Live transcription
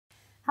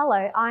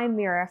Hello, I'm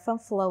Mira from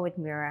Flow with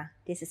Mira.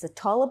 This is a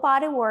total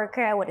body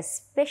workout with a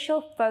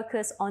special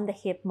focus on the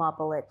hip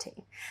mobility.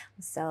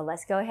 So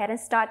let's go ahead and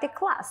start the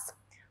class.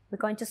 We're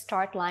going to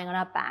start lying on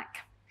our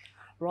back.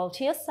 Roll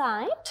to your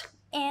side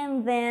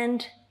and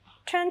then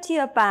turn to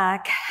your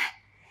back.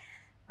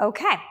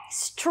 Okay,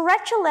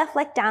 stretch your left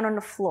leg down on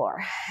the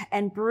floor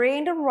and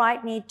bring the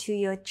right knee to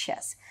your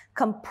chest.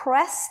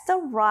 Compress the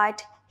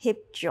right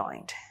hip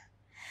joint.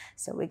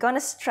 So we're going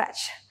to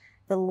stretch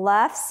the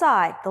left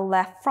side, the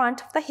left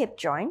front of the hip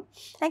joint,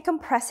 and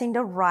compressing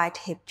the right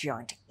hip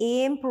joint.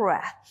 In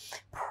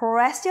breath,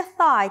 press your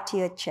thigh to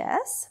your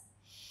chest.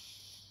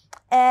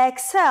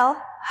 Exhale,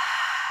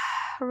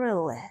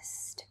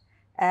 release.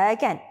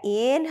 Again,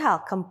 inhale,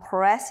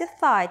 compress your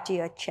thigh to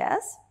your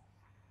chest.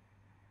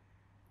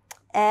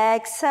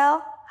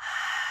 Exhale,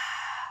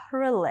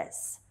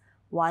 release.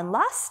 One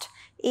last.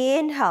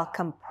 Inhale,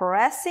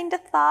 compressing the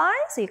thigh.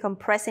 So you're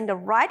compressing the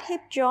right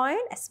hip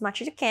joint as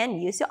much as you can.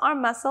 Use your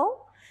arm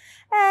muscle.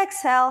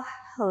 Exhale,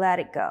 let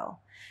it go.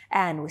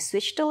 And we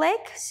switch the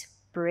legs.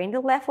 Bring the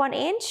left one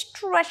in.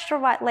 Stretch the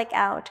right leg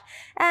out.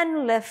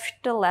 And lift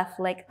the left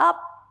leg up.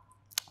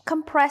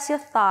 Compress your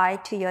thigh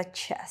to your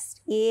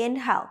chest.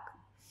 Inhale.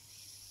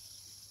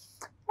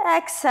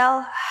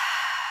 Exhale.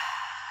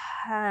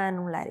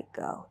 And let it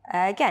go.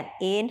 Again,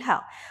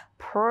 inhale.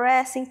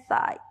 Pressing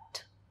thigh.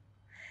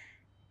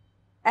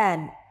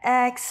 And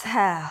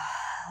exhale,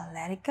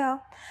 let it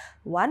go.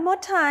 One more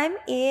time,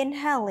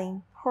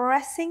 inhaling,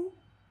 pressing.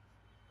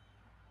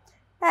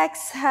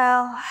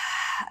 Exhale,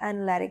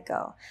 and let it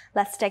go.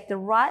 Let's take the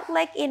right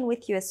leg in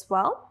with you as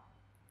well.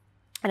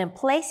 And then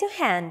place your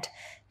hand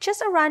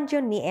just around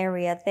your knee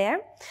area there.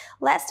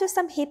 Let's do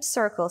some hip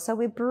circles. So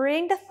we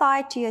bring the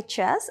thigh to your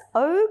chest,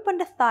 open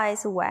the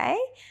thighs away,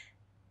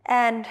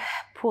 and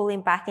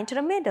pulling back into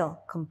the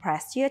middle.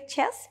 Compress your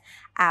chest,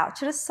 out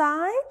to the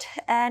side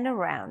and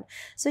around.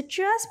 So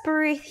just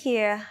breathe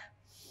here,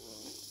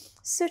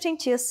 soothing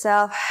to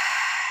yourself.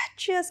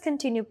 Just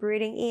continue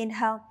breathing,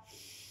 inhale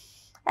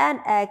and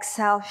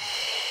exhale.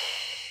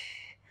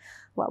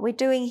 What we're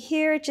doing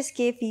here, just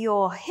give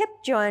your hip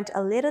joint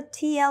a little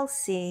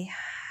TLC.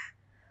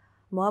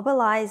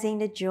 Mobilizing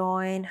the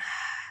joint,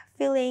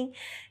 feeling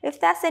if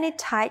there's any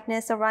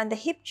tightness around the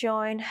hip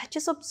joint,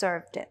 just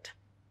observe it.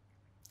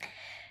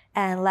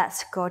 And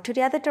let's go to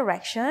the other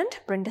direction.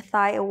 Bring the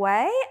thigh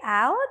away,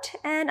 out,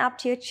 and up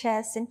to your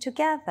chest and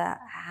together.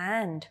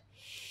 And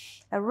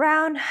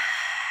around,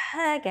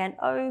 again,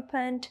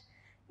 opened,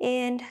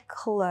 in,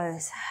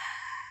 close.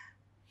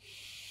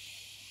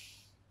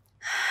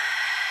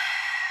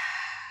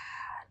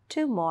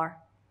 Two more.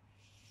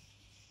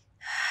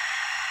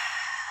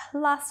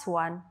 Last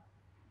one.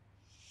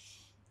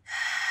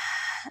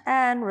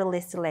 And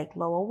release the leg,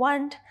 lower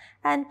one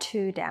and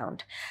two down.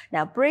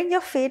 Now bring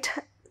your feet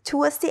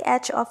towards the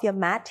edge of your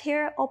mat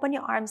here. Open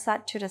your arms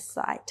out to the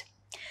side.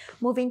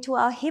 Moving to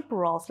our hip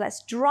rolls.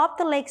 Let's drop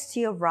the legs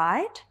to your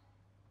right.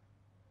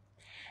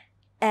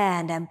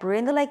 And then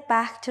bring the leg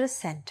back to the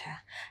center.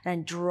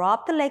 And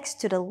drop the legs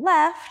to the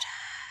left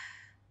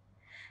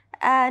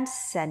and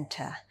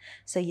center.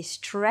 So you're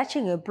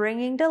stretching, you're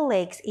bringing the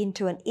legs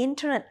into an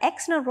internal and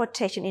external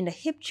rotation in the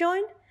hip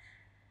joint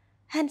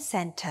and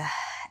center.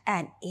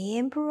 And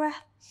in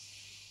breath.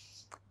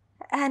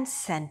 And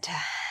center.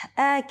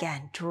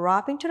 Again,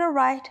 dropping to the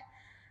right.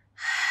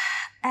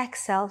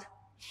 Exhale.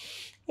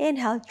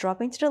 Inhale,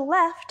 dropping to the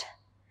left.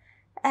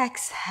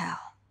 Exhale.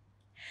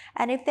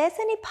 And if there's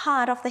any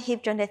part of the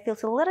hip joint that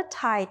feels a little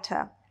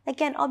tighter,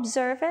 again,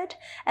 observe it.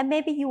 And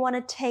maybe you want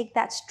to take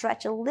that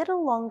stretch a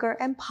little longer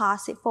and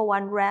pause it for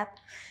one rep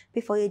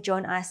before you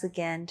join eyes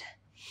again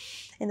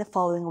in the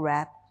following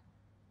rep.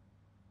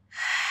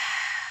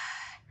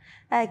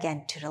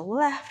 Again, to the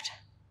left.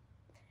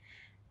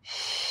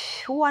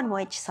 One more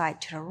each side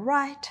to the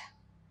right.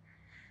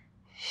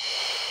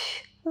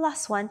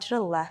 Last one to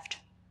the left.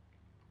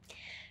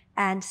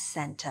 And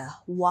center.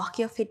 Walk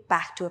your feet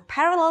back to a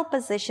parallel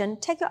position.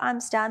 Take your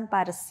arms down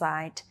by the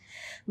side.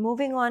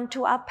 Moving on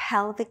to our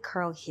pelvic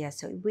curl here.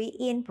 So we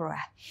in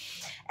breath.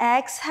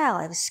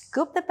 Exhale. We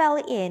scoop the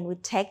belly in. We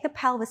take the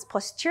pelvis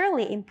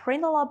posteriorly,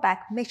 imprint the lower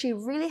back. Make sure you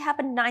really have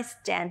a nice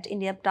dent in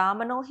the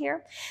abdominal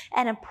here.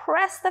 And then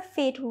press the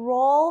feet.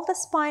 Roll the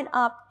spine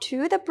up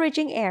to the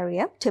bridging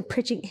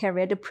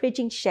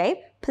shape,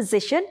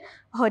 position.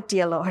 Oh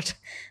dear Lord.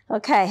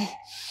 Okay.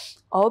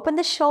 Open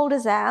the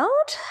shoulders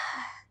out.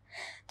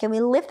 Can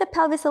we lift the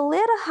pelvis a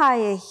little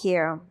higher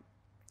here?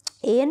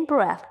 In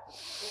breath.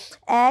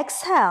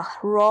 Exhale,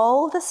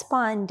 roll the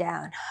spine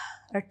down,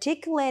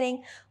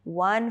 articulating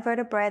one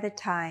vertebrae at a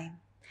time.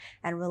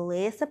 And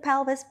release the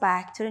pelvis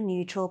back to the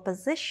neutral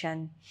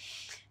position.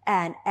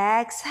 And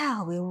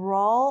exhale, we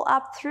roll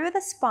up through the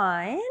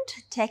spine,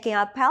 taking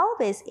our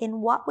pelvis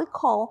in what we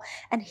call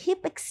an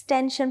hip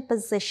extension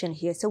position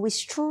here. So we're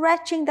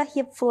stretching the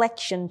hip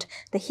flexion,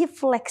 the hip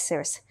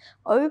flexors,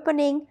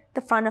 opening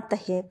the front of the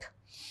hip.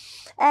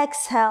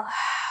 Exhale,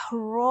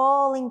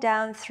 rolling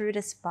down through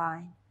the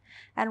spine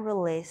and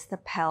release the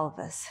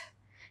pelvis.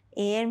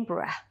 In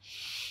breath.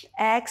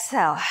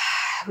 Exhale,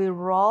 We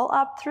roll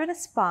up through the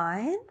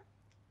spine,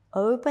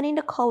 opening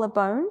the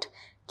collarbone,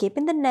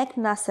 keeping the neck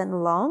nice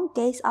and long,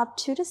 gaze up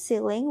to the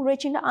ceiling,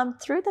 reaching the arm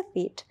through the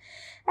feet.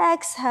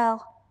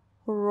 Exhale,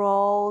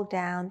 roll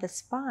down the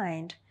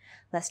spine.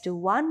 Let's do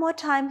one more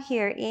time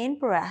here. In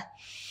breath.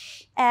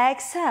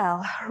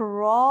 Exhale,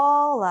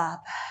 roll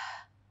up,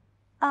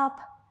 up,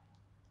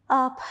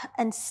 up,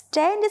 and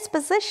stay in this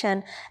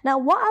position. Now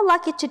what I'd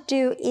like you to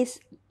do is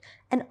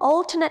an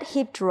alternate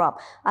hip drop.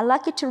 I'd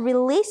like you to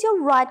release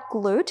your right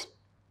glute,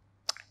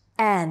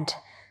 and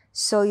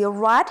so your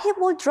right hip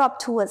will drop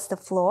towards the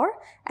floor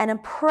and then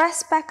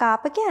press back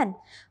up again.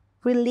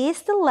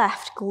 Release the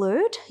left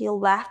glute. Your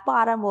left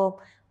bottom will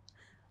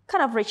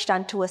kind of reach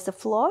down towards the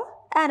floor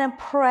and then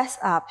press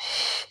up.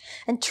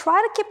 And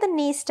try to keep the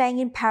knees staying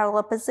in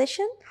parallel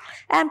position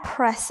and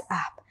press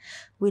up.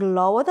 We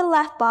lower the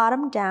left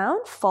bottom down,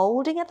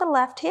 folding at the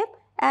left hip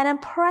and then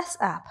press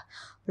up.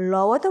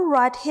 Lower the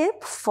right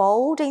hip,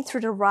 folding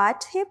through the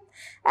right hip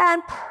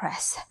and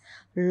press.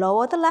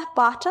 Lower the left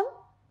bottom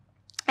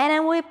and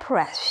then we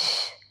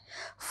press.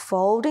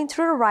 Folding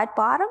through the right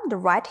bottom, the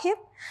right hip,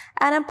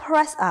 and then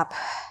press up.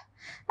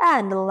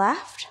 And the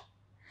left,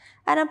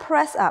 and then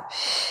press up.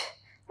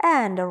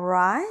 And the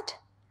right,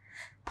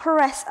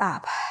 press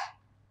up.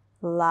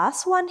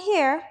 Last one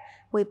here.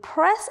 We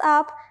press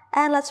up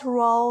and let's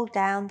roll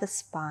down the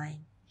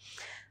spine.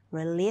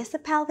 Release the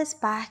pelvis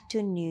back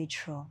to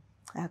neutral.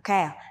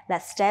 Okay,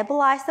 let's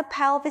stabilize the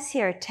pelvis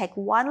here. Take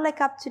one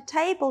leg up to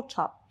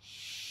tabletop.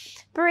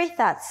 Breathe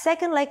out.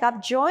 Second leg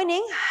up,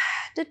 joining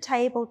the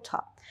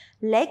tabletop.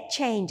 Leg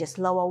changes.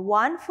 Lower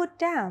one foot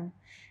down.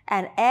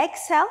 And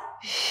exhale.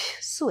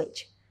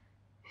 Switch.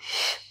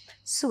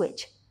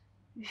 Switch.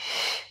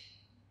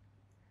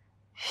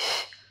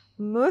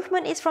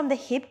 Movement is from the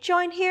hip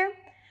joint here.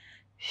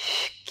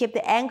 Keep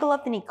the angle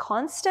of the knee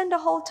constant the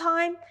whole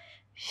time.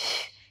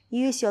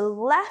 Use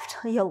your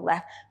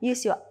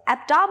use your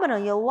abdominal,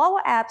 your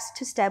lower abs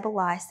to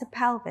stabilize the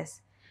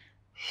pelvis.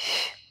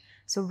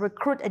 So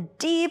recruit a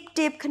deep,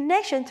 deep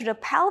connection to the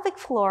pelvic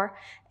floor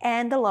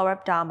and the lower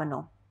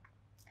abdominal.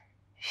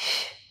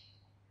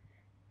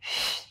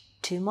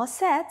 2 more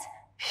sets.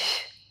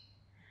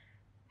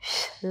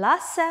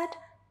 Last set.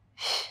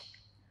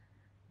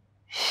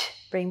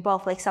 Bring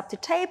both legs up to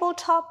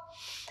tabletop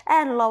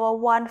and lower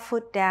one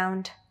foot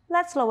down.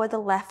 Let's lower the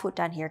left foot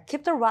down here.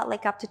 Keep the right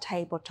leg up to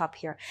tabletop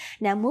here.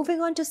 Now moving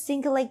on to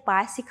single leg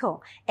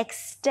bicycle.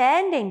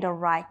 Extending the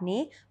right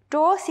knee,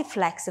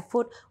 dorsiflex the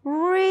foot,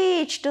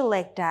 reach the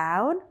leg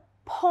down,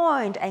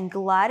 point and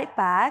glide it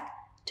back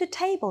to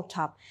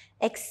tabletop.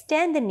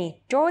 Extend the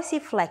knee,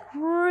 dorsiflex,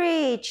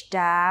 reach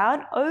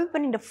down,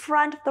 opening the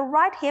front of the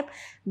right hip,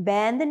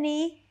 bend the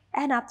knee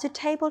and up to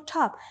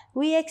tabletop.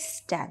 We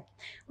extend,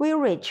 we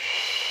reach,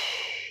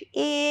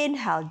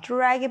 inhale,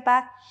 drag it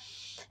back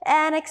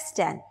and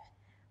extend.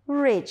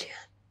 Reach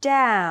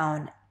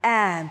down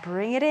and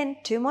bring it in.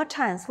 2 more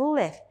times.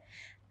 Lift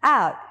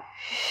out,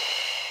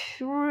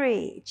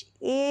 reach,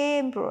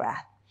 in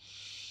breath,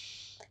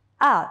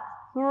 out,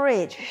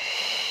 reach,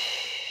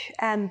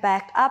 and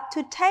back up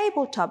to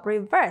tabletop.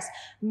 Reverse,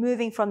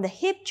 moving from the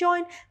hip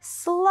joint,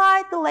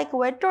 slide the leg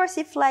away,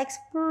 dorsiflex,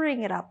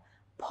 bring it up,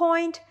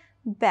 point,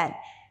 bend,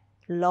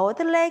 lower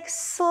the leg,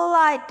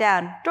 slide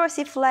down,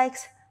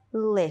 dorsiflex,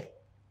 lift,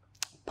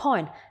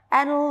 point,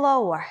 and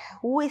lower.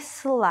 We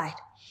slide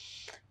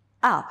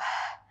up,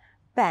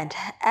 bend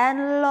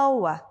and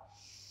lower,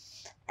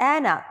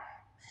 and up,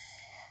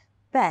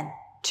 bend.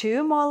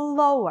 2 more,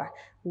 lower.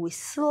 We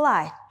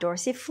slide,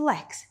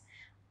 dorsiflex,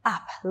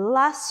 up.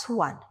 Last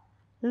one,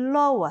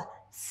 lower,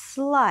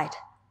 slide,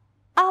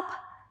 up,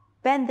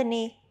 bend the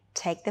knee,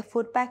 take the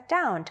foot back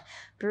down.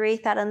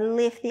 Breathe out and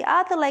lift the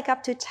other leg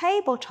up to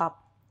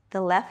tabletop.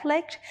 The left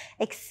leg,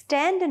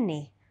 extend the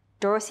knee,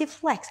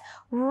 dorsiflex,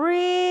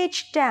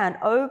 reach down,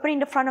 opening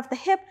the front of the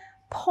hip,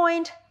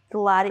 point,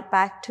 glide it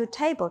back to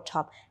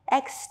tabletop,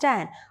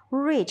 extend,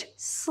 reach,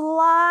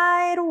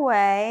 slide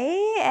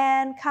away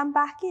and come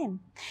back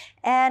in,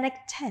 and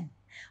extend,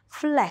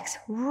 flex,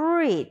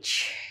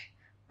 reach,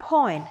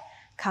 point,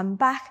 come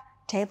back,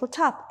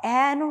 tabletop,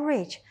 and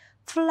reach,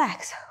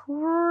 flex,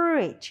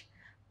 reach,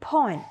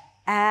 point,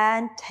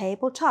 and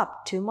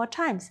tabletop. 2 more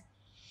times.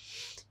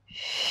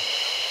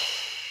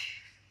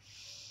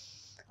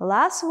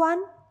 Last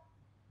one.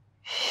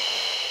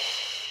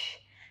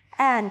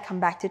 And come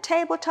back to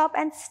tabletop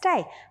and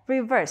stay.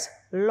 Reverse,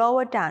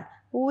 lower down.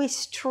 We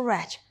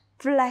stretch,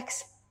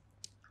 flex,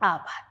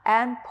 up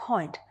and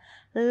point.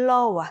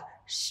 Lower,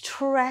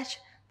 stretch,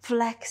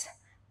 flex,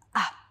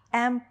 up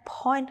and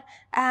point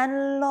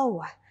and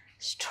lower.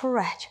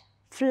 Stretch,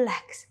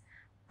 flex,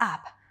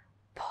 up,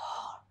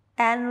 pull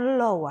and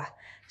lower.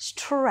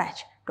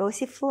 Stretch,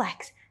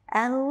 dorsiflex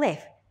and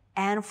lift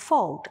and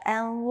fold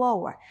and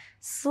lower.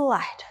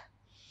 Slide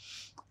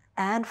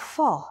and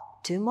fall.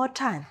 2 more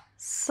times.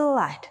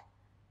 Slide,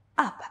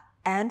 up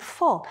and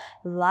fall.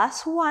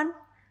 Last one,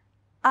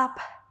 up,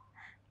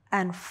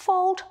 and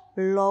fold,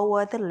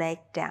 lower the leg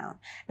down.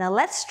 Now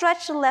let's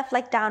stretch the left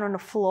leg down on the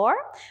floor.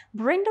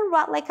 Bring the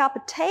right leg up,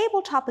 a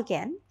tabletop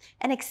again,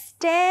 and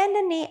extend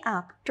the knee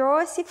up,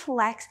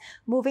 dorsiflex,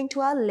 moving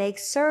to our leg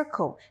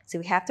circle. So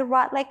we have the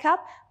right leg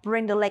up,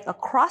 bring the leg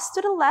across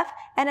to the left,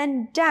 and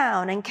then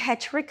down and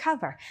catch,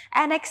 recover.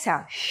 And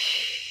exhale.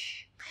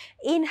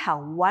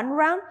 Inhale, one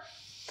round.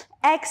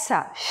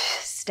 Exhale,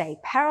 stay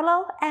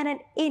parallel, and then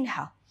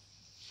inhale.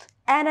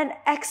 And then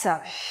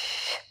exhale.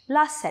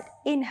 Last set,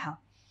 inhale.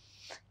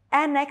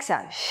 And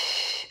exhale.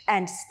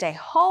 And stay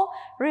whole.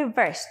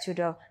 Reverse to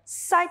the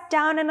side,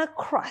 down and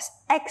across.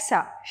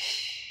 Exhale.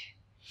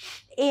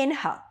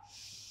 Inhale.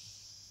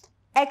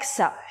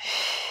 Exhale.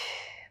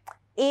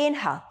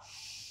 Inhale.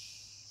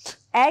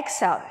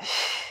 Exhale.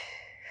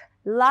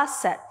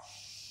 Last set.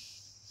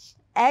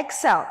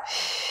 Exhale.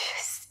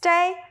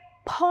 Stay.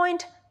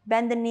 Point.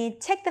 Bend the knee.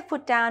 Take the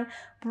foot down.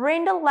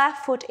 Bring the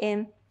left foot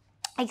in.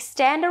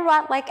 Extend the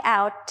right leg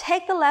out.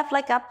 Take the left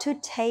leg up to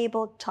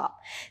tabletop.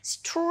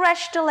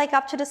 Stretch the leg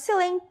up to the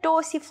ceiling.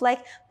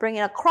 Dorsiflex. Bring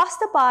it across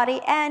the body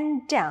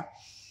and down.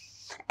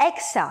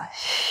 Exhale.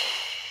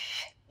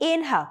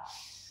 Inhale.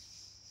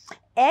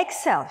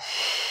 Exhale.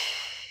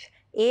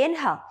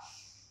 Inhale.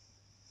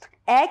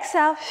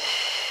 Exhale.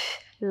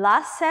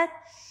 Last set.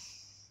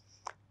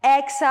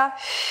 Exhale.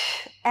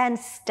 And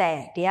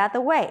stay the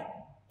other way.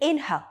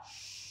 Inhale.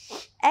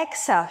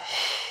 Exhale.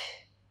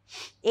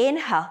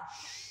 Inhale.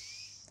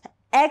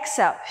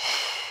 Exhale.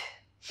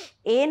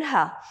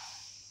 Inhale.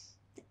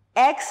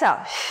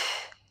 Exhale.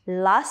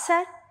 Last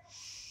set.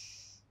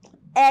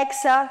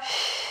 Exhale.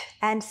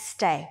 And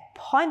stay.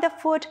 Point the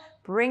foot,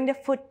 bring the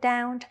foot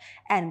down,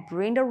 and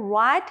bring the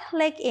right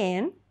leg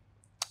in.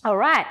 All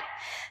right.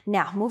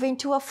 Now, moving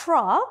to a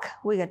frog.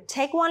 We're going to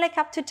take one leg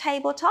up to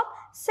tabletop,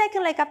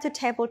 second leg up to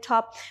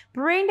tabletop.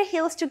 Bring the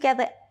heels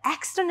together,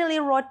 externally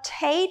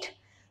rotate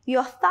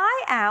your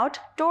thigh out,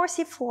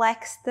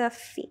 dorsiflex the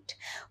feet.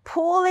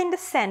 Pull in the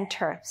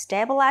center,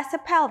 stabilize the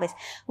pelvis.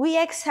 We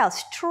exhale,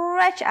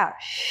 stretch out.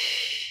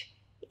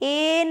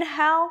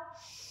 Inhale,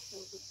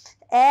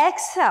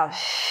 exhale.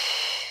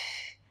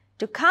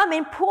 To come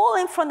in, pull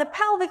in from the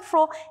pelvic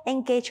floor,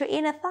 engage your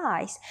inner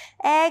thighs.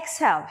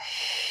 Exhale,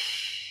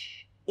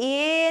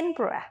 in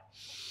breath.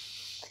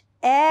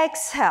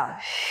 Exhale,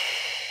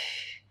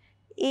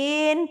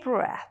 in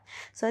breath.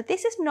 So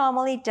this is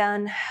normally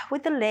done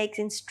with the legs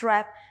in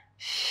strap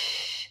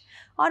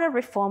on a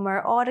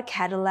reformer or the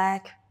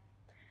Cadillac.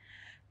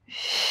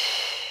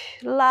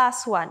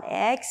 Last one.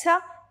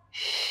 Exhale.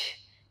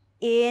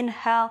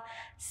 Inhale.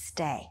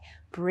 Stay.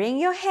 Bring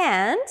your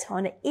hands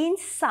on the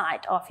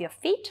inside of your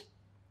feet.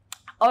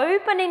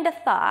 Opening the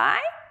thigh.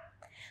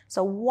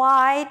 So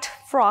wide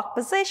frog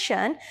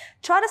position.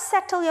 Try to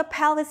settle your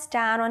pelvis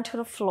down onto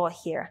the floor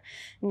here.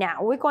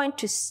 Now we're going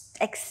to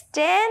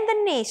extend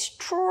the knee,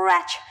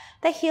 stretch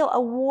the heel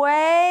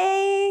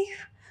away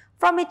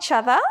from each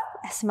other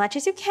as much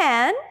as you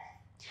can.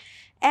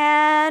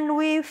 And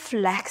we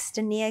flex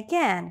the knee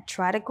again.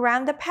 Try to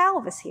ground the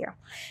pelvis here.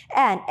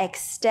 And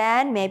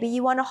extend. Maybe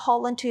you want to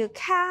hold onto your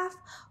calf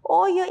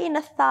or your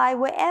inner thigh,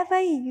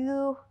 wherever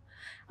your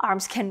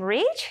arms can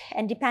reach,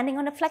 and depending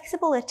on the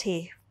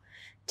flexibility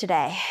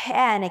today.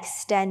 And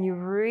extend, you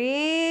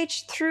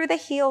reach through the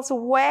heels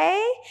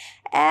away,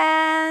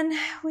 and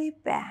we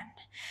bend.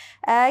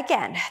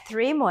 Again,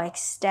 3 more.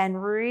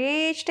 Extend,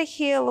 reach the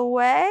heel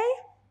away,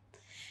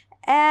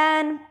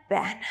 and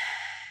bend.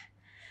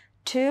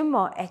 2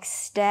 more.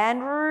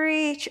 Extend,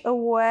 reach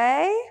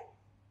away,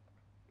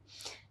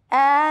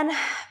 and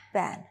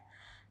bend.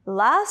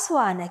 Last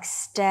one.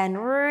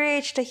 Extend,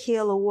 reach the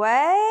heel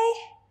away,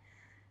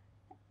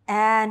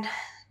 and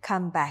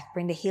come back.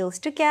 Bring the heels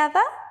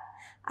together.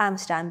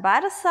 Arms down by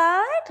the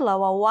side,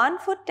 lower one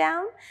foot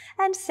down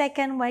and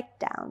second leg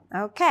down.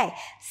 Okay,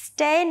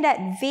 stay in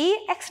that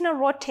V external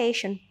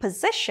rotation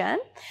position.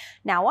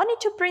 Now I want you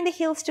to bring the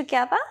heels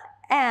together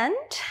and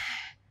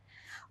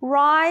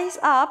rise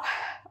up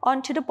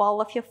onto the ball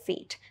of your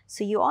feet.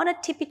 So you're on a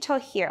tippy toe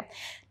here.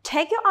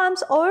 Take your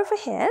arms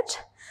overhead.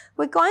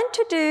 We're going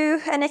to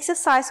do an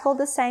exercise called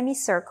the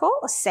semicircle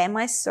or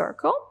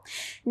semicircle.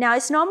 Now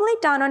it's normally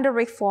done on the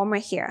reformer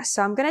here.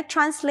 So I'm going to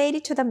translate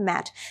it to the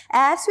mat.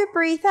 As we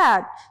breathe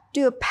out,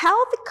 do a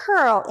pelvic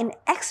curl in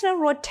external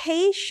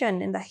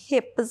rotation in the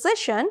hip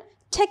position.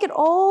 Take it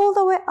all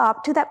the way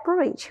up to that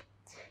bridge.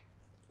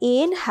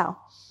 Inhale.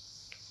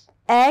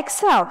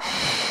 Exhale.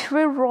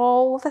 We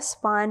roll the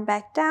spine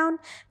back down.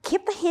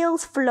 Keep the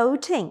heels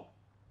floating.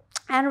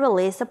 And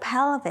release the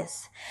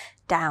pelvis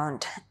down.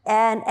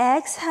 And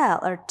exhale,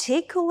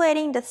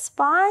 articulating the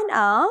spine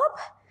up,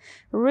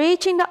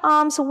 reaching the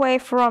arms away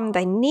from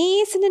the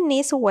knees and the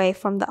knees away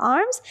from the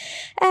arms,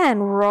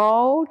 and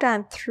roll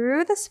down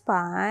through the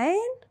spine.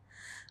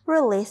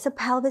 Release the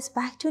pelvis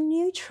back to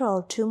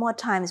neutral. 2 more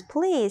times,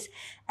 please.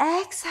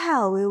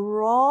 Exhale, we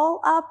roll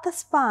up the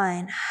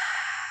spine.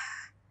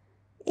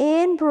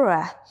 In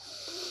breath.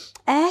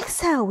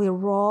 Exhale, we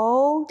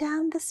roll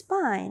down the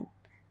spine.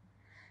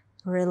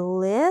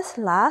 Release.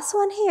 Last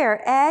one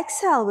here.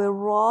 Exhale, we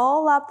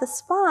roll up the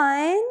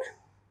spine.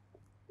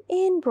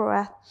 in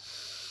breath.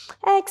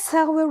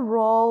 Exhale, we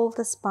roll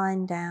the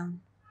spine down.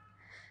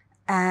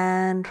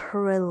 And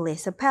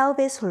release the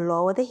pelvis,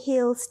 lower the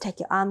heels, take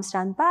your arms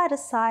down by the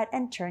side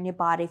and turn your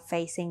body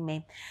facing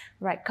me.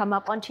 Right, come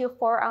up onto your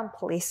forearm,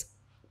 please.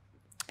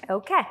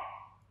 Okay.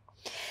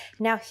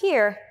 Now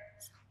here,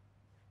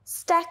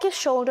 stack your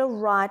shoulder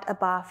right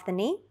above the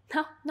knee.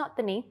 No, not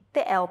the knee,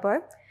 the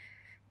elbow.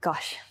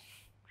 Gosh.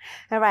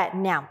 All right,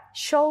 now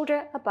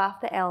shoulder above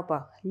the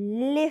elbow,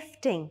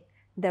 lifting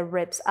the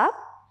ribs up.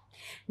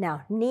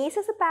 Now knees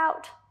is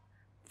about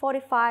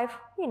 45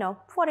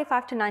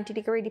 to 90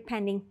 degrees,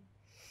 depending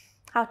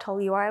how tall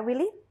you are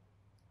really.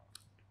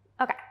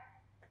 Okay,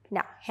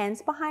 now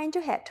hands behind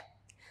your head.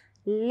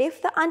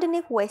 Lift the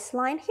underneath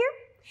waistline here.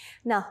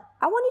 Now,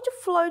 I want you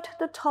to float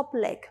the top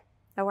leg.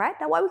 All right,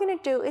 now what we're going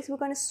to do is we're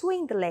going to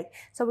swing the leg.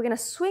 So we're going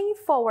to swing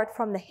it forward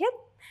from the hip,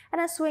 and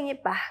then swing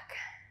it back.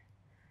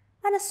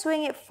 And then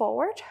swing it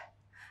forward,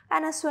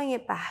 and then swing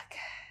it back.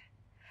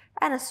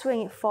 And then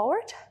swing it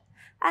forward,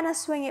 and then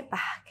swing it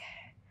back.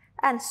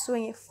 And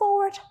swing it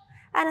forward,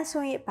 and then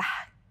swing it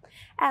back.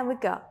 And we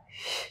go.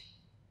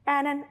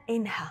 And then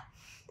inhale.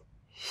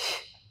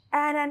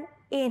 And then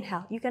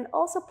inhale. You can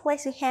also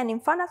place your hand in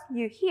front of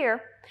you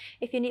here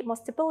if you need more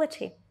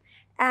stability.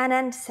 And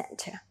then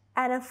center.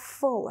 And then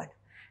forward.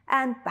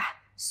 And back.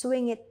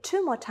 Swing it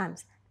 2 more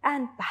times.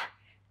 And back.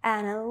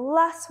 And then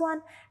last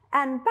one.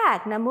 And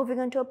back. Now moving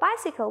on to a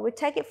bicycle. We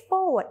take it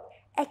forward.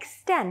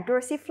 Extend.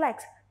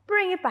 Dorsiflex.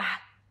 Bring it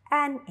back.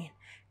 And in.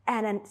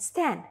 And then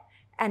stand.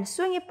 And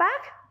swing it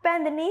back,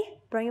 bend the knee,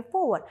 bring it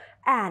forward.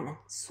 And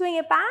swing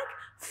it back,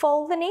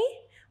 fold the knee,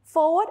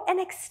 forward and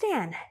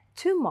extend.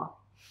 2 more.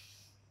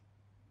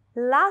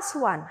 Last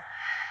one.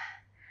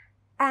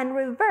 And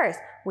reverse.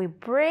 We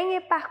bring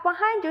it back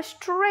behind you,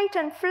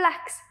 straighten,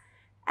 flex,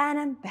 and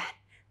then bend.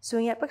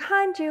 Swing it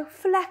behind you,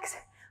 flex,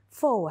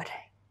 forward,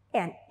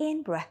 and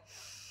in breath.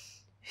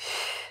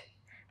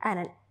 And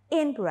an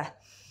in breath.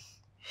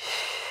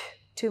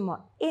 2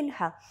 more.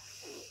 Inhale.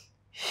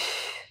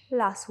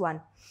 Last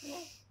one.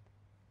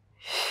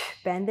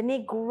 Bend the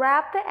knee,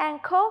 grab the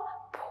ankle,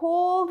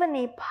 pull the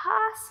knee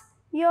past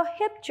your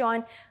hip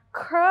joint,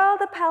 curl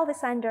the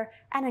pelvis under,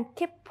 and then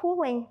keep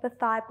pulling the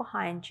thigh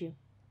behind you.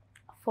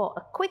 For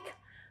a quick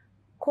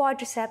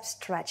quadricep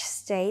stretch,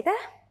 stay there.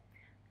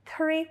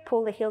 3,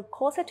 pull the heel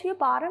closer to your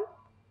bottom.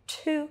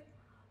 2,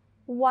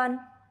 1,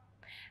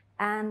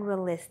 and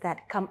release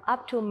that. Come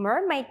up to a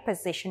mermaid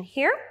position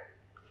here.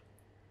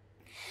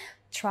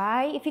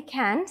 Try, if you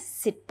can,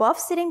 sit both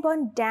sitting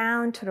bone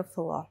down to the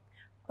floor.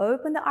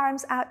 Open the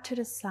arms out to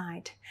the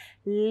side.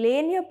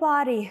 Lean your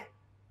body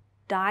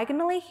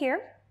diagonally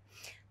here,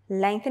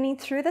 lengthening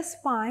through the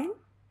spine.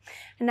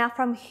 And now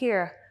from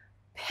here,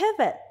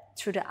 pivot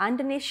through the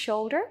underneath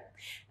shoulder,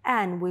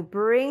 and we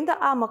bring the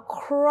arm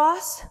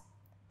across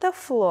the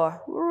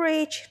floor.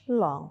 Reach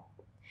long.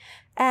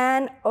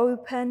 And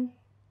open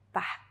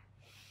back.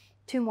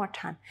 2 more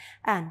times.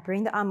 And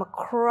bring the arm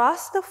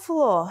across the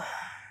floor.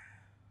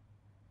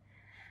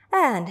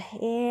 And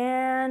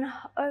in,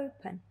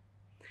 open.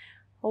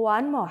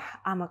 1 more.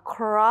 Arm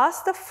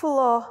across the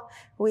floor.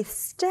 We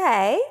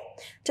stay.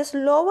 Just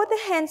lower the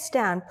hands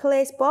down.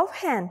 Place both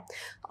hands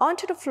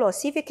onto the floor.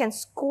 See if you can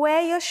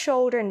square your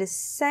shoulder in the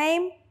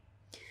same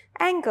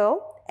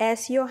angle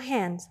as your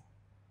hands.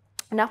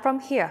 Now from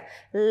here,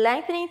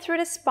 lengthening through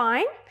the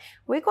spine,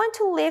 we're going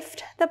to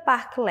lift the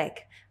back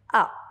leg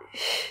up,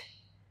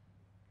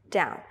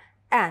 down,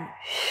 and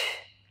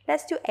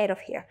let's do 8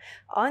 of here.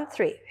 On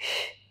 3,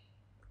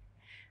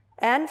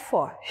 and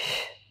 4,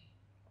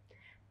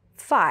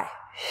 5,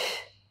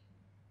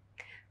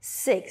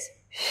 6,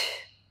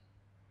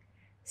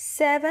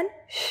 7,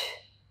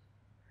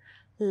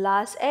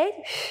 last 8,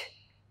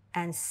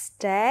 and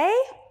stay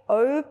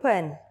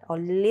open, or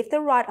lift the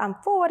right arm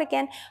forward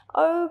again,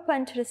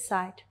 open to the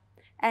side,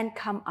 and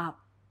come up.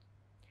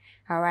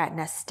 All right,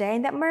 now stay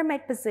in that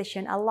mermaid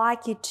position. I'd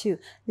like you to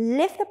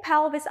lift the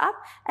pelvis up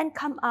and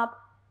come up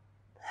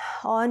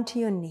onto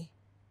your knee,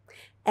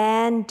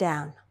 and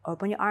down.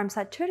 Open your arms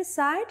out to the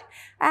side,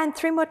 and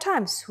 3 more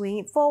times. Swing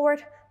it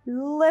forward,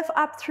 lift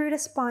up through the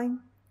spine,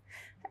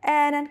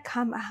 and then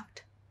come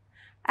out.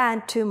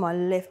 And 2 more,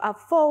 lift up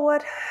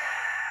forward,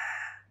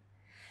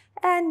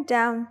 and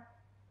down.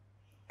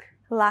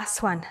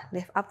 Last one,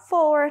 lift up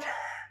forward,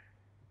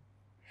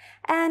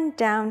 and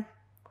down,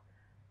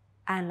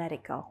 and let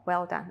it go.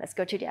 Well done. Let's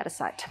go to the other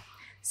side.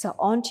 So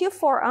onto your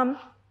forearm,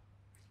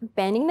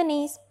 bending the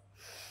knees.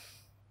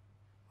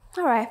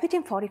 All right,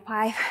 between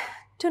 45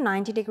 to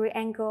 90 degree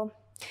angle,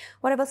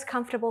 whatever's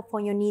comfortable for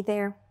your knee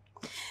there.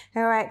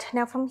 All right,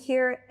 now from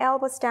here,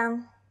 elbows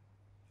down.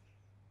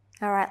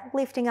 All right,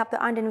 lifting up the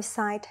underneath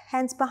side,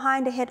 hands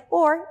behind the head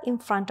or in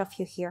front of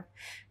you here.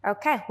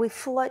 Okay, we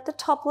float the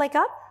top leg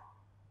up.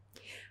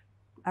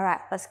 All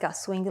right, let's go.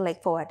 Swing the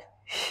leg forward.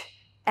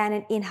 And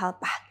then inhale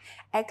back.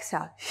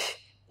 Exhale.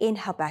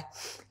 Inhale back.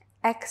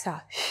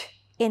 Exhale.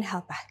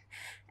 Inhale back.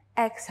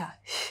 Exhale.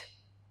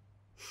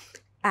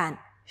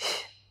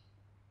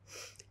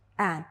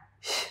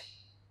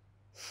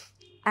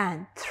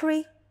 And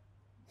 3,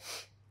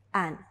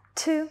 and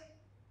 2,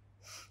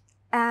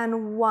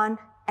 and 1,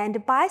 and the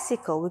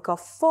bicycle. We go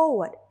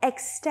forward,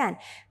 extend,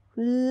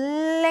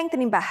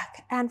 lengthening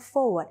back and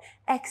forward,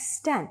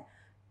 extend,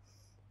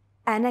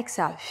 and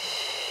exhale.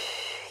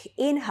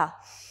 Inhale,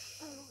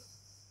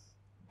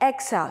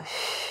 exhale.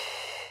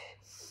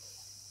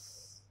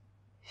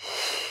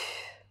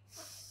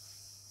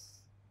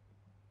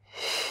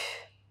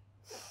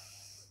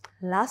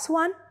 Last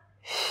one.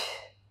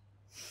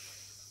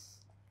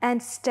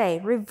 And stay.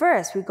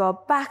 Reverse. We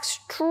go back,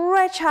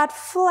 stretch out,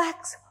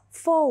 flex,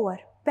 forward,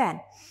 bend.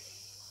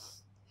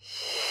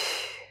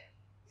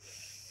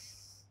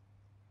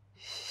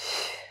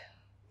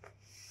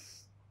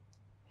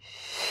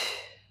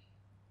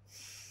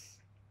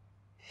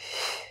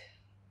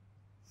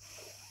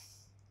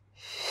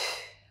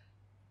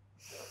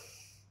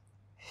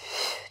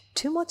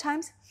 Two more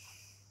times.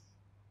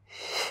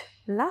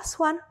 Last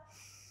one.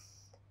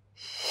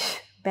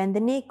 Bend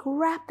the knee,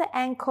 grab the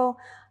ankle,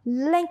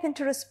 lengthen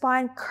to the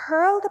spine,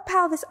 curl the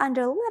pelvis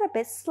under a little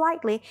bit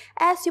slightly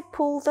as you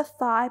pull the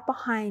thigh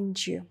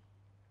behind you.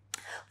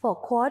 For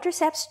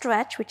quadriceps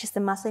stretch, which is the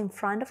muscle in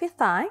front of your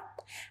thigh,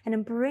 and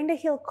then bring the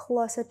heel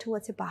closer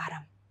towards your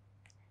bottom.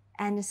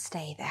 And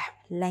stay there,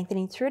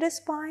 lengthening through the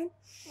spine.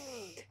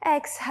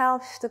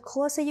 Exhale, the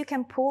closer you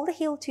can pull the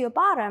heel to your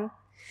bottom,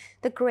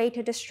 the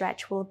greater the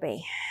stretch will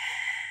be.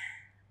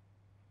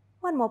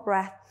 One more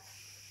breath.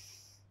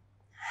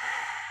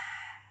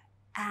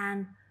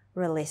 And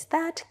release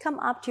that. Come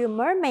up to your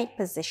mermaid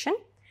position.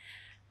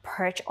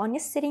 Perch on your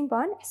sitting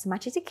bone as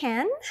much as you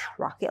can.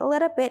 Rock it a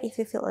little bit if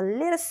you feel a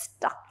little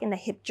stuck in the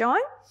hip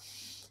joint.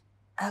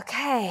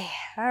 Okay,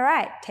 all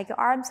right. Take your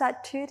arms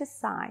out to the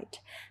side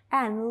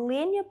and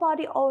lean your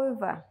body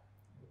over.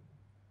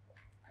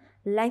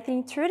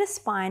 Lengthening through the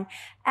spine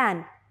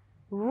and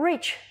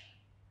reach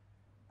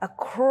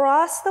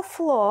across the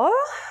floor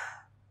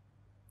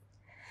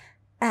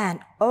and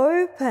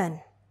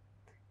open.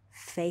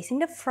 Facing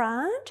the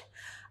front,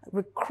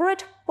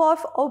 recruit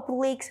both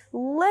obliques,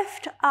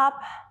 lift up,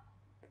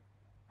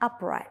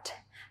 upright.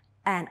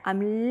 And I'm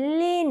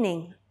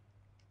leaning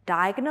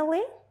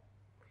diagonally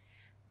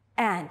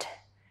and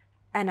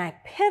I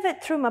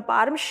pivot through my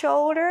bottom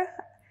shoulder.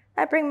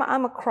 I bring my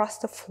arm across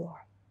the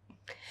floor.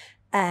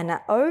 And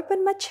I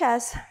open my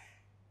chest,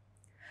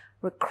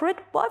 recruit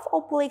both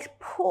obliques,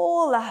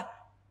 pull up,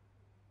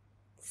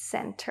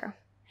 center.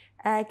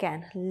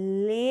 Again,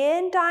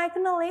 lean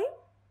diagonally.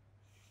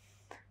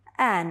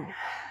 And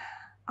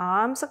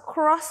arms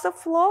across the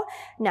floor.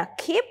 Now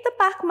keep the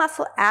back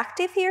muscle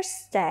active here,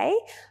 stay.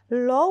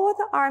 Lower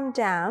the arm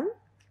down.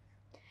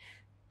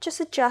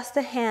 Just adjust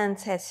the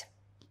hands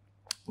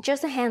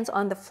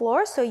on the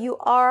floor so you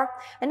are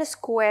in a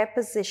square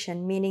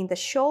position, meaning the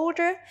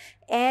shoulder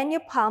and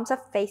your palms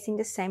are facing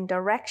the same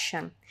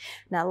direction.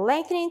 Now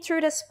lengthening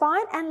through the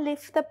spine and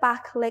lift the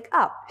back leg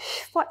up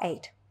for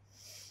 8.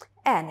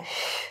 And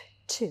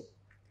 2,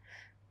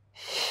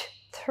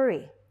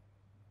 3,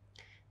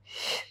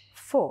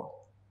 4,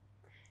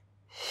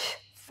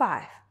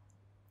 5,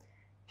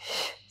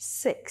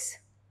 6,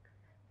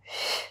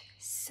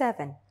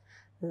 7.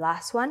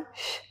 Last one.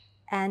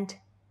 And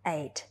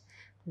 8.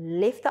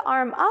 Lift the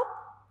arm up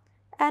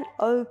and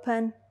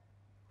open.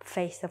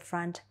 Face the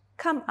front.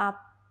 Come up.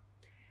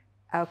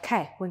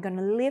 Okay, we're going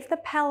to lift the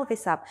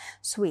pelvis up.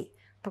 Sweet.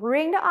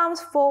 Bring the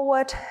arms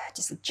forward.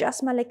 Just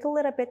adjust my leg a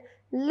little bit.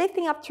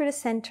 Lifting up through the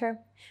center.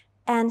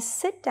 And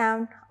sit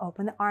down,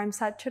 open the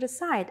arms out to the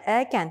side.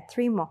 Again,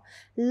 3 more.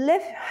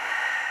 Lift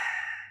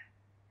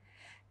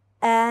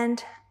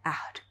and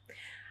out.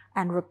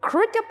 And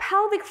recruit your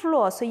pelvic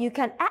floor so you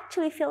can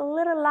actually feel a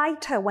little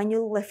lighter when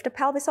you lift the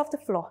pelvis off the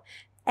floor.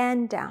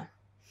 And down.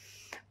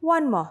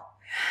 1 more.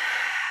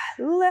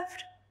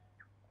 Lift.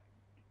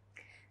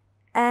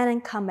 And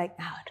then come back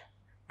out.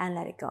 And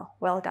let it go.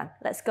 Well done.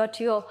 Let's go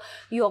to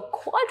your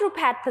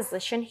quadruped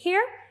position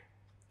here.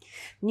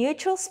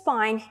 Neutral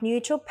spine,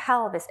 neutral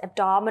pelvis,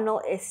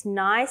 abdominal is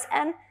nice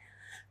and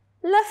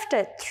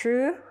lifted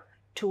through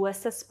towards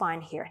the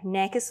spine here.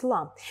 Neck is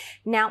long.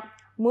 Now,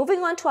 moving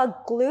on to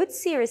our glute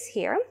series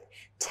here.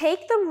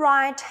 Take the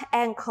right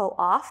ankle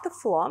off the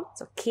floor,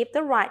 so keep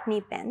the right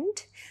knee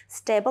bent.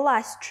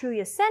 Stabilize through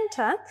your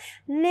center.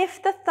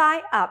 Lift the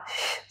thigh up.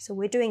 So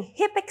we're doing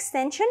hip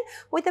extension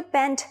with a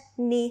bent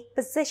knee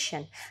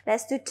position.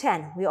 Let's do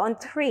 10. We're on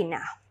 3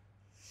 now.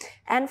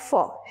 And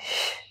 4.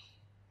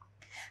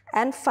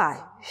 And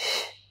 5.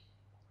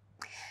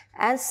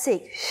 And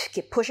 6.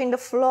 Keep pushing the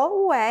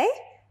floor away.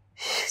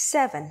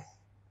 7.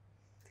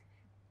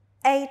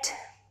 8.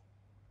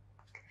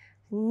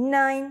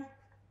 9.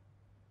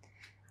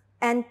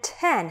 And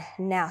 10.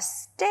 Now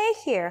stay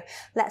here.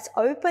 Let's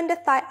open the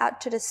thigh out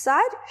to the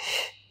side.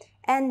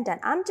 And done.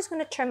 I'm just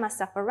going to turn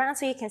myself around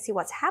so you can see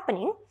what's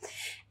happening.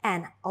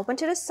 And open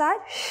to the side.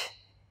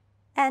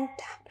 And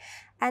down.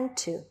 And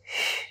 2.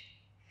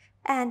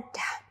 And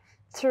down.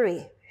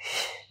 3.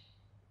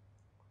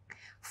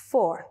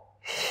 4.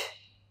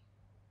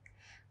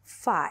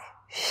 5.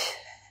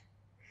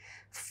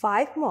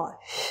 5 more.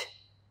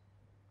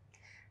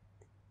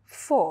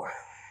 4.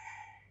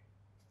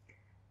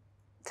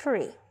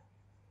 3.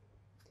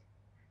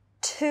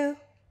 2. 2,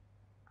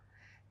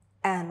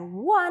 and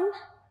 1,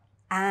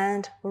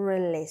 and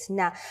release.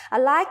 Now, I'd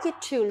like you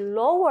to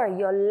lower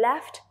your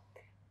left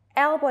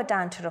elbow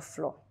down to the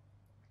floor.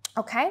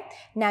 Okay,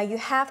 now you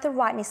have the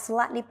right knee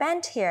slightly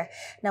bent here.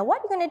 Now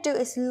what you're going to do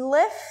is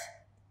lift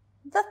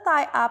the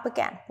thigh up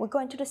again. We're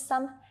going to do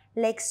some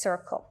leg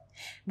circle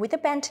with the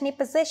bent knee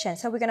position.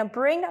 So we're going to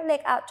bring that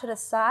leg out to the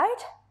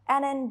side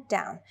and then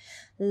down.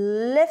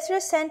 Lift to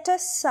the center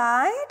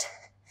side.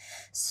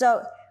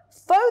 So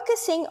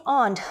focusing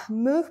on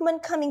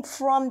movement coming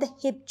from the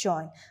hip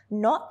joint,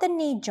 not the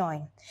knee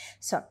joint.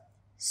 So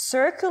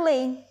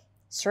circling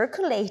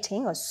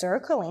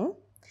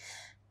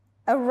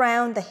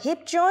around the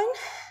hip joint.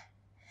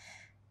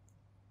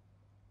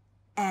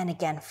 And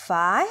again,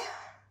 5,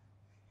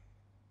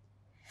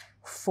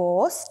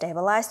 4,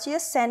 stabilize to your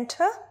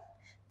center.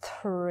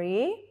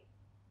 3,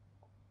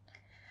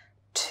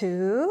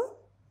 2,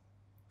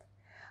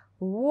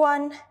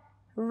 1,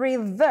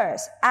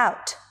 reverse,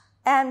 out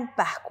and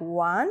back.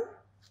 1,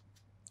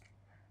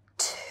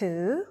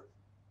 2,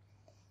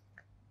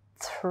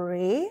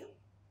 3,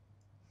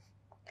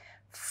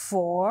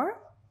 4,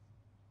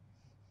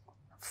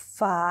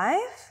 5,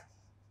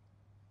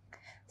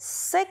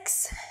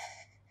 6,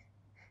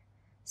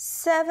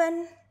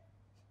 7,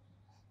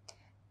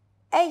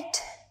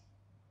 8,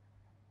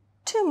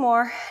 2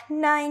 more,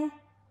 9,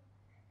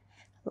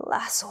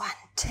 last one,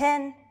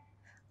 10.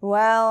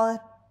 Well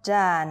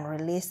done.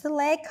 Release the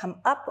leg, come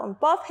up on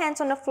both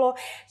hands on the floor,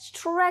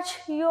 stretch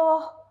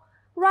your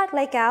right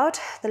leg out,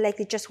 the leg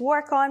you just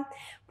work on,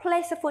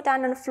 place the foot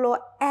down on the floor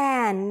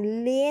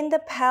and lean the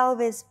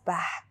pelvis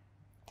back.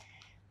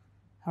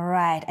 All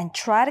right, and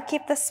try to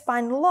keep the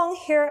spine long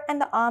here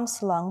and the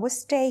arms long. We'll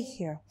stay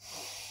here.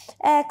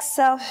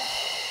 Exhale.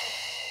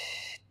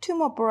 2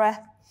 more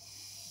breaths.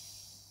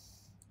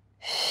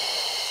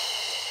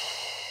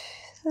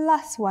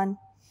 Last one.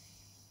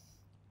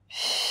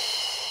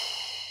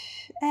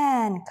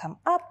 And come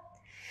up.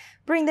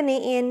 Bring the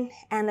knee in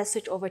and let's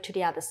switch over to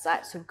the other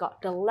side. So we've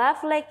got the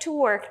left leg to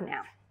work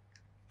now.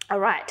 All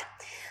right,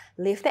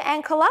 lift the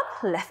ankle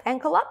up, left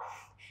ankle up,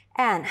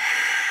 and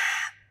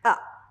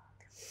up.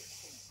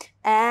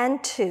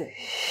 And 2,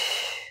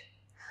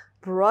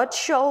 broad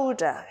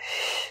shoulder,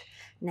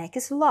 neck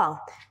is long,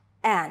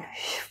 and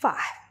 5,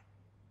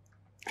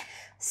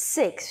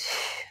 6,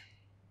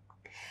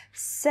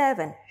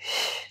 7,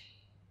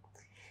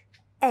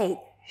 8,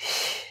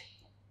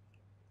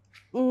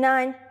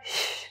 9,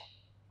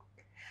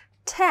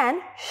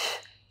 10,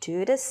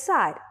 to the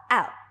side,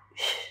 out,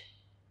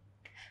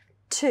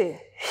 2,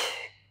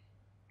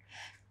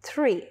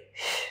 3,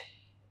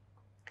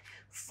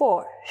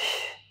 4,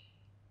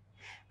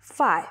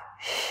 5,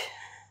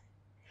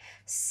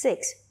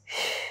 6,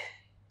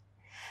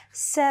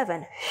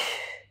 7,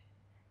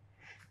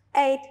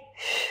 8,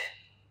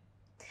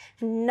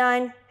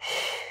 9,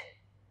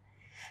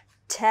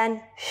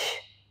 10.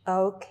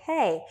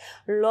 Okay,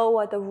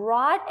 lower the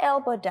right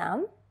elbow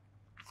down.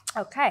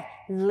 Okay,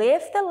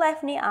 lift the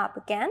left knee up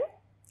again.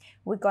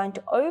 We're going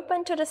to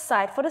open to the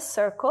side for the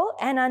circle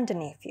and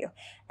underneath you.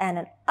 And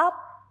an up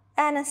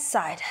and a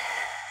side.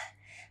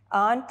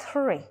 On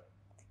 3.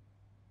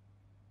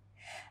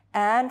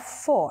 And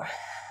 4.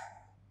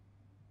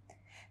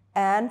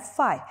 And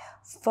 5.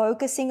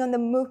 Focusing on the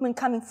movement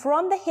coming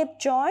from the hip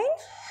joint.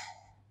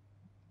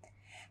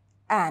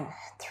 And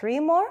 3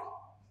 more.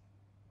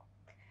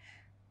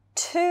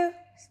 2.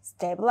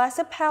 Stabilize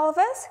the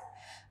pelvis.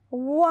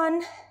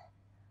 1.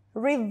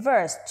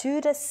 Reverse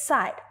to the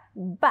side,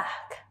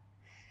 back.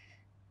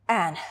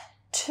 And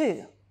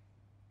 2.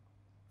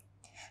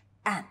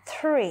 And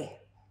 3.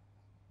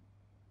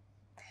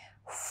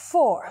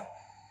 4.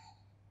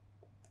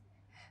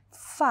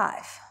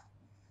 5.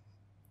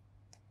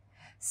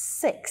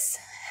 6.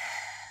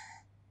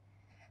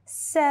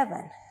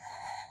 7.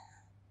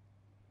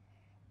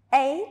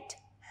 8.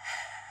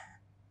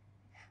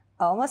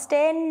 Almost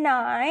there,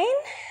 9.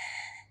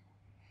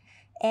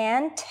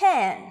 And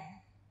 10.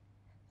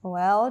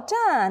 Well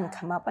done.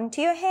 Come up onto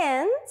your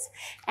hands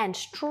and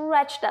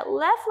stretch that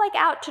left leg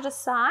out to the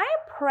side.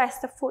 Press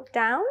the foot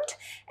down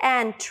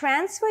and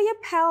transfer your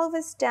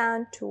pelvis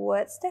down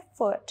towards the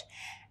foot.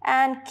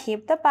 And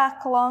keep the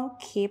back long,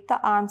 keep the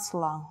arms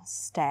long.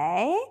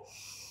 Stay.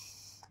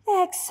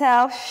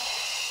 Exhale.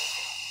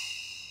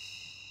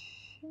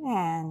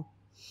 And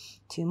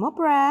 2 more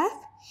breaths.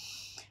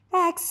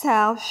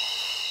 Exhale.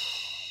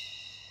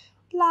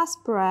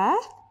 Last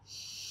breath.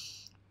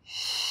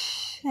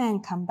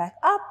 And come back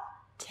up,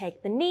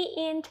 take the knee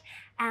in,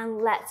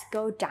 and let's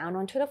go down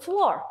onto the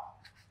floor.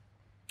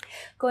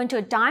 Go into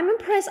a diamond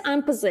press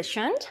arm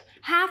position.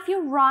 Have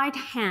your right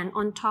hand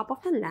on top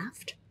of the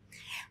left.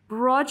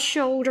 Broad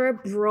shoulder,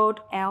 broad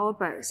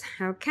elbows.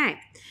 Okay,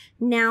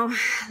 now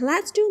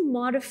let's do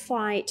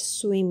modified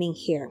swimming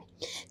here.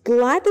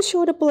 Glide the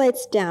shoulder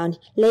blades down,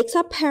 legs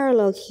are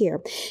parallel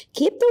here.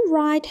 Keep the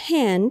right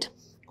hand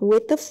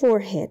with the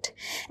forehead.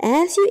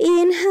 As you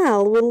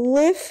inhale, we'll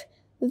lift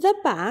the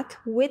back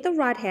with the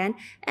right hand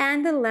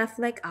and the left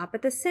leg up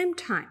at the same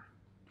time.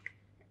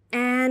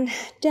 and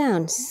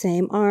down.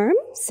 Same arm,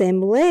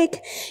 same leg.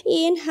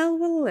 Inhale,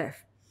 we'll lift.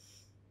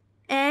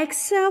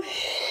 Exhale.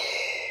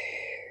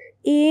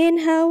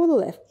 Inhale, we'll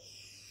lift.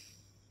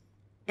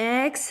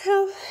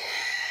 Exhale.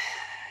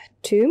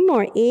 2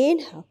 more.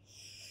 Inhale.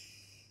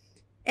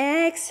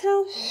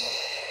 Exhale.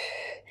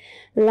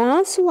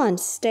 Last one.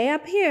 Stay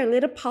up here.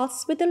 Little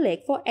pulse with the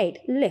leg for 8.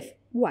 Lift.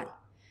 1,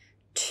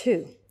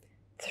 2,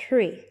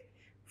 3,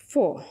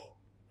 4,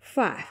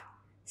 5,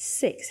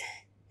 6,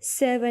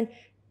 7,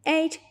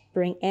 8.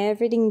 Bring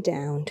everything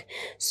down.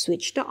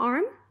 Switch the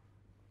arm.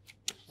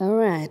 All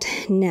right,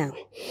 now,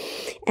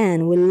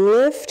 and we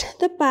lift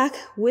the back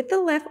with the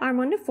left arm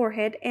on the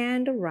forehead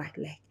and the right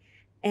leg,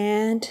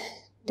 and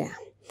down.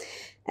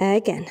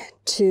 Again,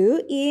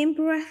 2, in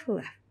breath,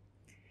 left,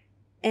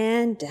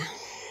 and down.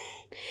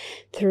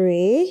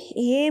 3,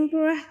 in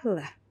breath,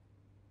 left,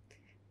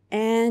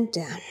 and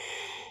down.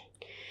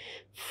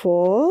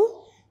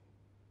 4,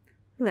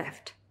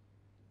 left,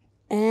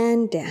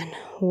 and down.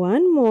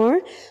 1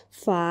 more.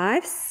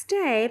 5,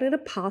 stay. Little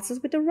pulses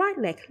with the right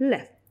leg,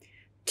 left.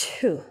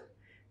 2,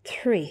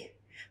 3,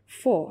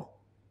 4,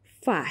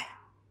 5,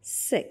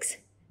 6,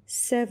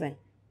 7,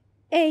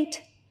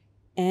 8,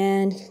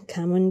 and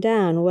come on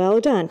down. Well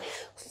done.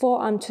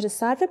 Forearm to the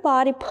side of the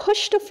body.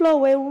 Push the floor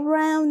away,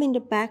 round in the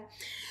back.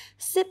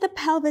 Sit the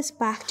pelvis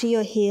back to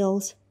your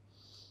heels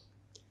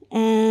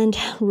and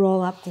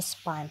roll up the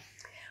spine.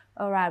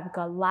 All right, we've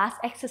got last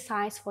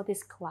exercise for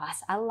this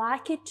class. I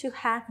like it to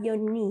have your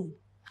knee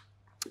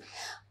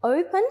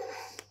open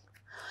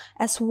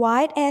as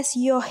wide as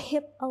your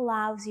hip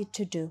allows you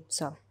to do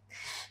so.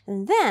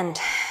 And then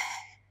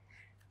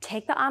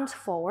take the arms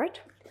forward.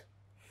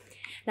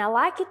 Now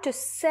I like it to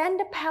send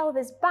the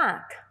pelvis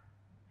back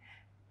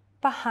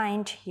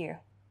behind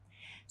here.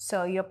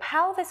 So your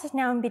pelvis is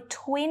now in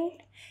between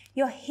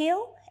your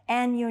heel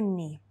and your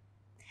knee.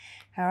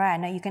 All right,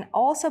 now you can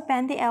also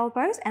bend the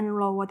elbows and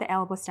lower the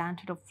elbows down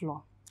to the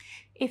floor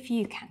if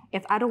you can.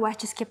 If otherwise,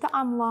 just keep the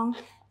arm long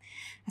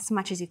as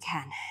much as you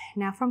can.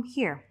 Now from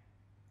here,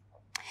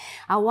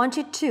 I want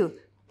you to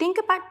think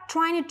about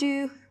trying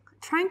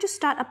to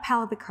start a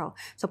pelvic curl.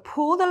 So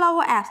pull the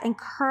lower abs and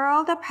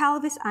curl the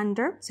pelvis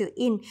under. So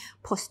in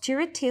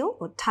posterior tilt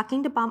or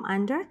tucking the bum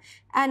under,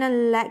 and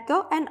then let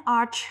go and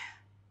arch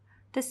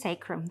the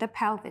sacrum, the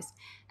pelvis,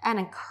 and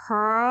then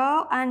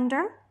curl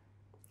under,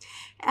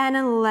 and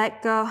then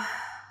let go,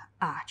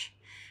 arch,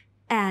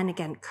 and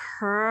again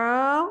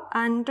curl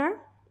under,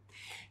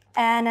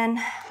 and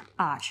then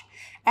arch.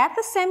 At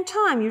the same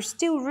time, you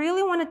still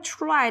really want to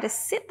try to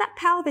sit that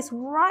pelvis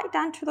right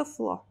down to the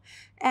floor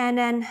and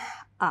then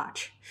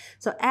arch.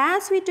 So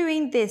as we're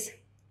doing this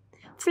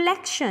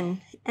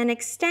flexion and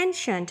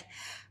extension,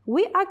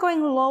 we are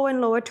going lower and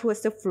lower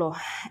towards the floor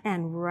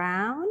and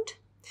round.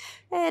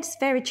 It's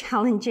very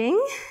challenging.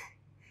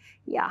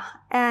 Yeah,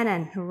 and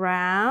then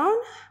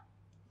round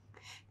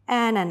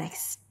and then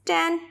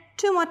extend.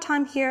 2 more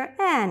times here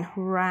and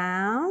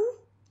round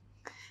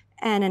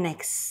and then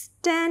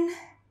extend.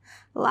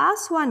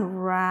 Last one,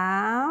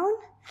 round,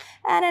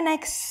 and then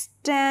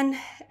extend,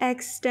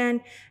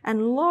 extend,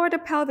 and lower the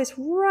pelvis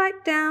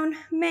right down,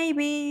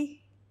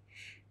 maybe,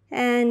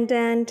 and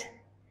then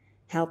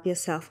help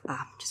yourself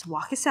up. Just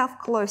walk yourself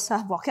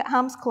closer, walk your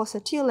arms closer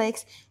to your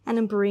legs, and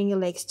then bring your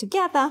legs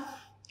together,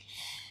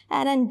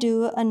 and then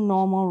do a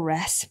normal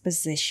rest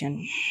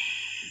position.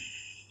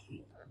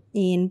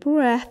 In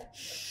breath,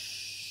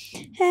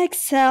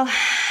 exhale,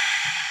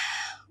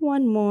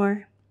 1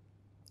 more.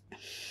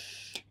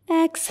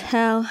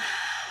 Exhale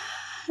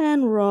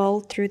and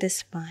roll through the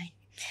spine.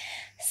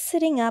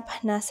 Sitting up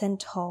nice and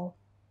tall.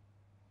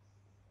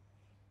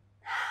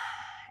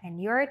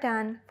 And you're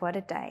done for the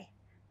day.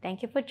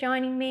 Thank you for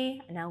joining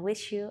me, and I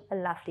wish you a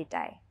lovely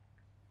day.